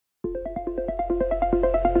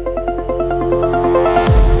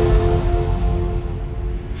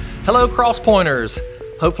Hello, CrossPointers.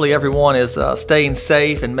 Hopefully everyone is staying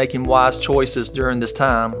safe and making wise choices during this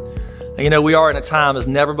time. You know, we are in a time as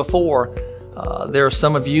never before. There are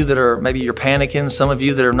some of you that are maybe you're panicking, some of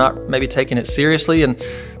you that are not maybe taking it seriously, and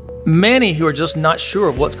many who are just not sure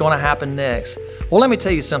of what's going to happen next. Well, let me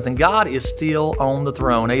tell you something. God is still on the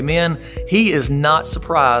throne. Amen. He is not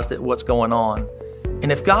surprised at what's going on.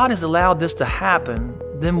 And if God has allowed this to happen,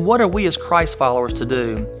 then what are we as Christ followers to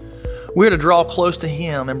do? We're to draw close to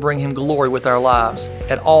Him and bring Him glory with our lives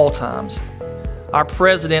at all times. Our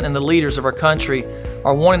president and the leaders of our country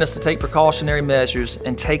are wanting us to take precautionary measures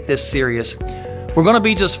and take this serious. We're going to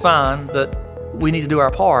be just fine, but we need to do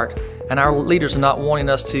our part. And our leaders are not wanting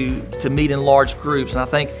us to meet in large groups. And I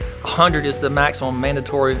think 100 is the maximum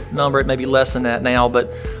mandatory number. It may be less than that now,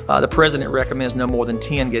 but the president recommends no more than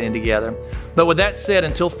 10 getting together. But with that said,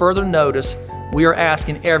 until further notice, we are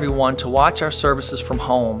asking everyone to watch our services from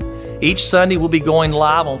home. Each Sunday we'll be going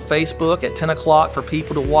live on Facebook at 10 o'clock for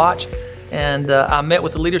people to watch. And I met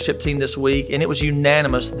with the leadership team this week, and it was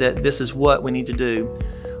unanimous that this is what we need to do.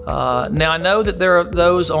 Now, I know that there are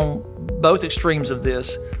those on both extremes of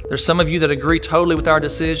this. There's some of you that agree totally with our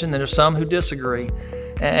decision, and there's some who disagree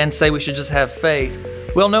and say we should just have faith.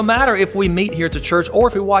 Well, no matter if we meet here at the church or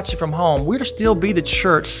if we watch it from home, we're to still be the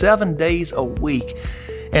church 7 days a week.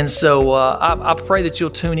 And so I pray that you'll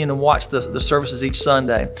tune in and watch the services each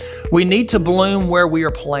Sunday. We need to bloom where we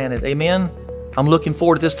are planted. Amen? I'm looking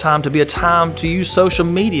forward to this time to be a time to use social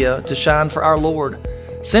media to shine for our Lord.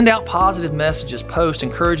 Send out positive messages, post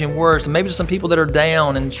encouraging words to maybe to some people that are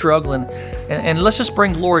down and struggling, and let's just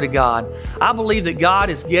bring glory to God. I believe that God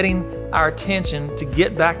is getting our attention to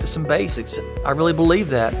get back to some basics. I really believe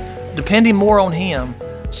that. Depending more on Him,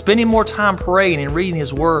 spending more time praying and reading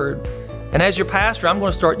His Word. And as your pastor, I'm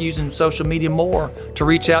going to start using social media more to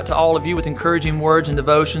reach out to all of you with encouraging words and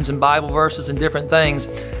devotions and Bible verses and different things.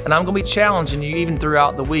 And I'm going to be challenging you even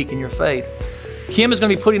throughout the week in your faith. Kim is going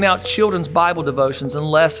to be putting out children's Bible devotions and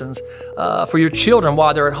lessons for your children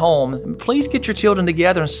while they're at home. Please get your children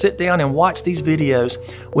together and sit down and watch these videos.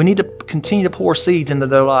 We need to continue to pour seeds into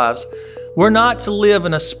their lives. We're not to live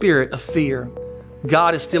in a spirit of fear.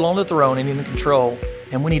 God is still on the throne and in control,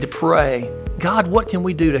 and we need to pray, God, what can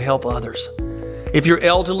we do to help others? If you're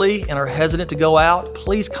elderly and are hesitant to go out,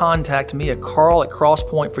 please contact me at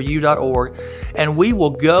carl@crosspointforyou.org, and we will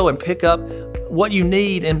go and pick up what you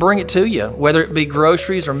need and bring it to you, whether it be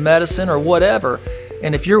groceries or medicine or whatever.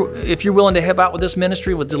 And if you're willing to help out with this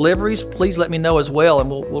ministry with deliveries, please let me know as well,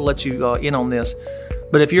 and we'll let you in on this.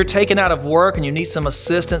 But if you're taken out of work and you need some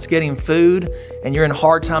assistance getting food and you're in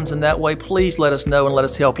hard times in that way, please let us know and let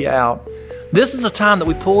us help you out. This is a time that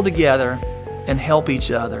we pull together and help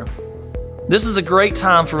each other. This is a great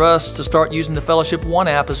time for us to start using the Fellowship One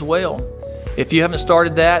app as well. If you haven't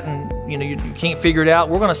started that and you can't figure it out,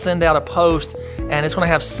 we're going to send out a post, and it's going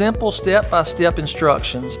to have simple step-by-step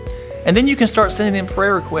instructions. And then you can start sending in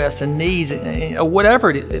prayer requests and needs, or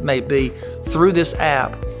whatever it may be, through this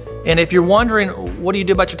app. And if you're wondering, what do you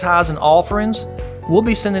do about your tithes and offerings? We'll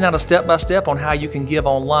be sending out a step-by-step on how you can give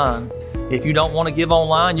online. If you don't want to give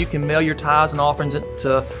online, you can mail your tithes and offerings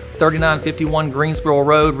to 3951 Greensboro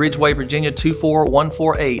Road, Ridgeway, Virginia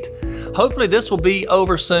 24148. Hopefully this will be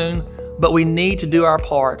over soon, but we need to do our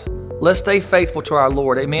part. Let's stay faithful to our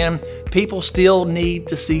Lord. Amen. People still need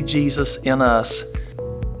to see Jesus in us.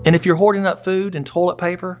 And if you're hoarding up food and toilet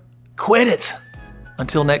paper, quit it.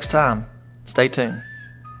 Until next time, stay tuned.